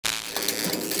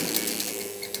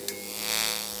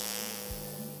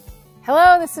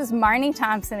Hello, this is Marni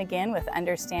Thompson again with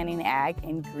Understanding Ag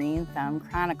and Green Thumb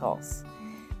Chronicles.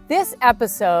 This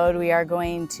episode we are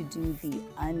going to do the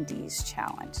Undies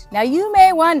challenge. Now you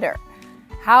may wonder,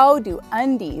 how do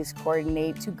undies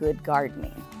coordinate to good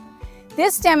gardening?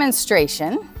 This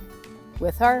demonstration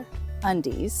with our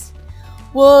undies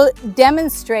will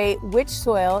demonstrate which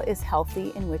soil is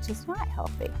healthy and which is not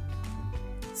healthy.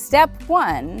 Step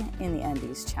one in the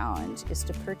Undies challenge is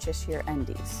to purchase your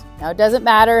undies. Now it doesn't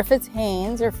matter if it's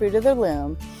Hanes or Fruit of the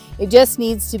Loom, it just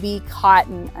needs to be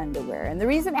cotton underwear. And the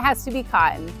reason it has to be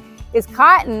cotton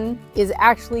is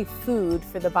actually food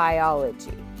for the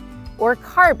biology, or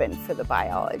carbon for the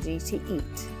biology to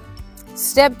eat.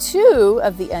 Step two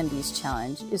of the Undies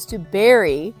challenge is to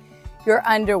bury your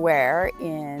underwear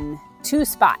in two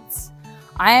spots.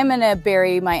 I am gonna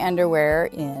bury my underwear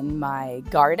in my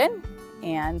garden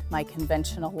and my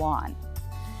conventional lawn.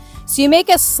 So you make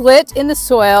a slit in the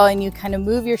soil and you kind of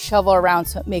move your shovel around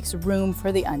so it makes room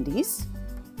for the undies.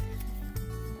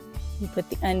 You put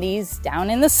the undies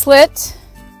down in the slit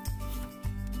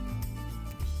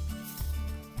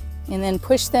and then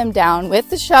push them down with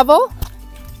the shovel.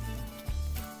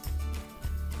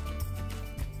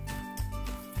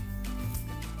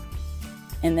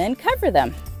 And then cover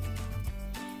them.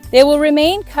 They will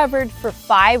remain covered for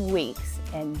 5 weeks.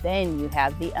 And then you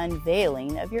have the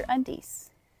unveiling of your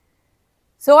undies.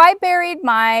 So I buried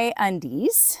my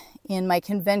undies in my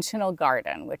conventional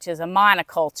garden, which is a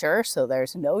monoculture, so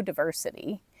there's no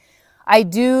diversity. I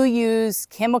do use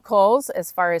chemicals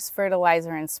as far as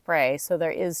fertilizer and spray, so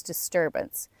there is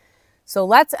disturbance. So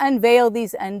let's unveil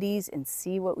these undies and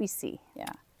see what we see.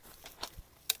 Yeah.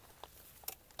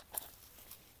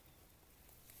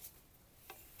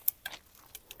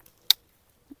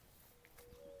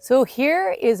 So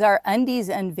here is our undies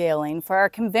unveiling for our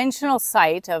conventional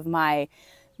site of my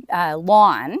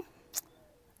lawn.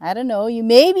 I don't know, you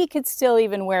maybe could still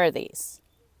even wear these.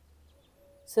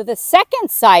 So the second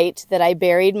site that I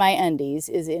buried my undies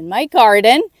is in my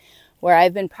garden, where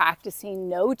I've been practicing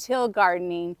no-till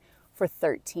gardening for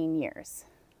 13 years.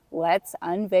 Let's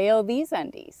unveil these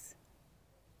undies.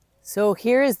 So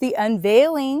here is the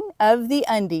unveiling of the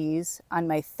undies on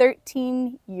my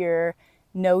 13-year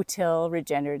no-till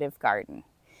regenerative garden.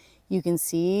 You can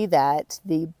see that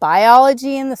the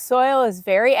biology in the soil is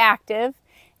very active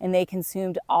and they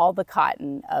consumed all the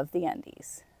cotton of the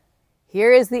undies.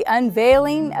 Here is the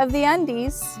unveiling of the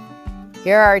undies.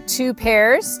 Here are two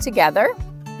pairs together.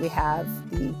 We have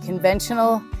the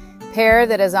conventional pair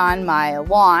that is on my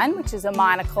lawn, which is a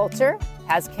monoculture,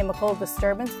 has chemical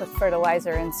disturbance with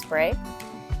fertilizer and spray.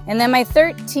 And then my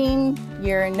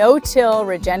 13-year no-till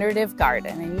regenerative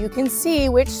garden. And you can see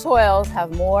which soils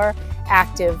have more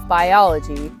active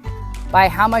biology by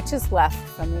how much is left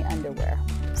from the underwear.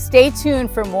 Stay tuned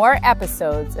for more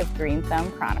episodes of Green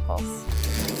Thumb Chronicles.